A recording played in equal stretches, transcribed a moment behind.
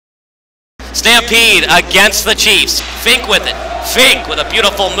Stampede against the Chiefs. Fink with it. Fink with a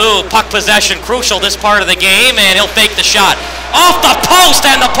beautiful move. Puck possession crucial this part of the game, and he'll fake the shot. Off the post,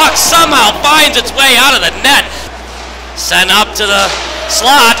 and the puck somehow finds its way out of the net. Sent up to the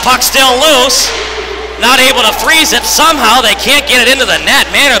slot. Puck still loose. Not able to freeze it. Somehow they can't get it into the net.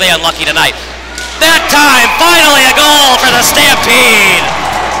 Man, are they unlucky tonight. That time, finally a goal for the Stampede.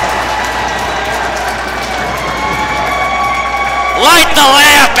 Light the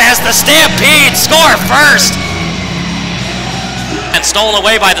lamp as the Stampede score first. And stolen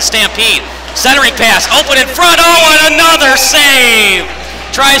away by the Stampede. Centering pass, open in front. Oh, and another save.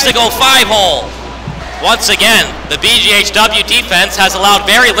 Tries to go 5-hole. Once again, the BGHW defense has allowed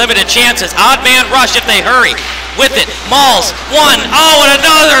very limited chances. Odd man rush if they hurry. With it, Mauls, 1. Oh, and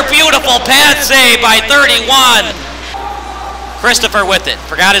another beautiful pad save by 31. Christopher with it.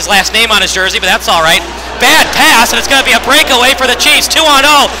 Forgot his last name on his jersey, but that's all right. Bad pass, and it's going to be a breakaway for the Chiefs. 2-on-0.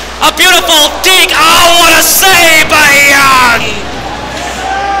 A beautiful deke. Oh, what a save by Young.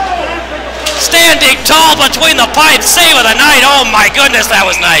 Standing tall between the pipes. Save of the night. Oh, my goodness, that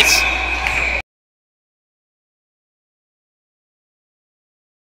was nice.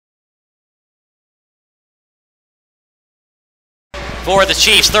 For the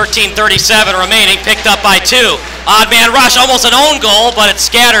Chiefs, 13:37 remaining, picked up by 2. Odd man rush, almost an own goal, but it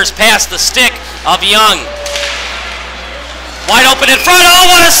scatters past the stick of Young. Wide open in front, oh,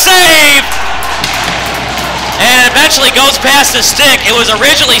 what a save! And it eventually goes past the stick. It was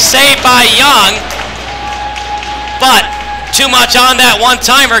originally saved by Young, but too much on that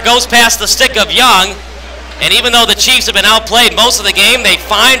one-timer, goes past the stick of Young. And even though the Chiefs have been outplayed most of the game, they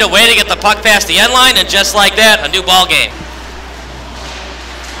find a way to get the puck past the end line, and just like that, a new ball game.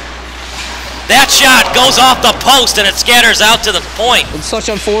 That shot goes off the post and it scatters out to the point. It's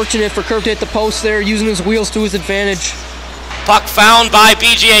such unfortunate for Kirk to hit the post there, using his wheels to his advantage. Puck found by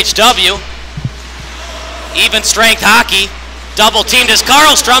BGHW. Even strength hockey. Double teamed his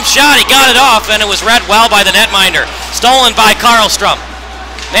Karlstrom shot. He got it off and it was read well by the netminder. Stolen by Karlstrom.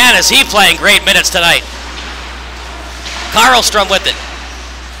 Man, is he playing great minutes tonight. Karlstrom with it.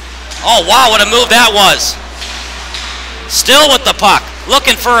 Oh, wow, what a move that was. Still with the puck.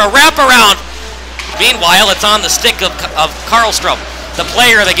 Looking for a wraparound. Meanwhile, it's on the stick of Karlstrom, the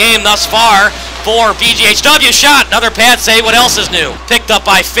player of the game thus far for BGHW. Shot, another pad save. What else is new? Picked up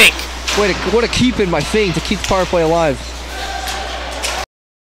by Fink. What a keep in by Fink to keep the power play alive.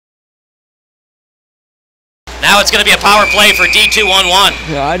 Now it's going to be a power play for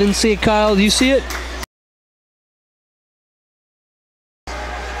D211. Yeah, I didn't see it, Kyle. Do you see it?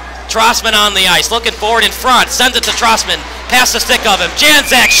 Trossman on the ice, looking forward in front, sends it to Trossman, past the stick of him.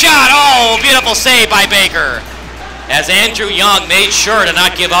 Janczak shot, oh, beautiful save by Baker. As Andrew Young made sure to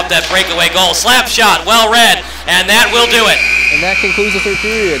not give up that breakaway goal. Slap shot, well read, and that will do it. And that concludes the third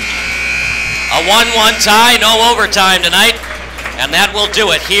period. A 1-1 tie, no overtime tonight, and that will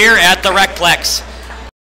do it here at the RecPlex.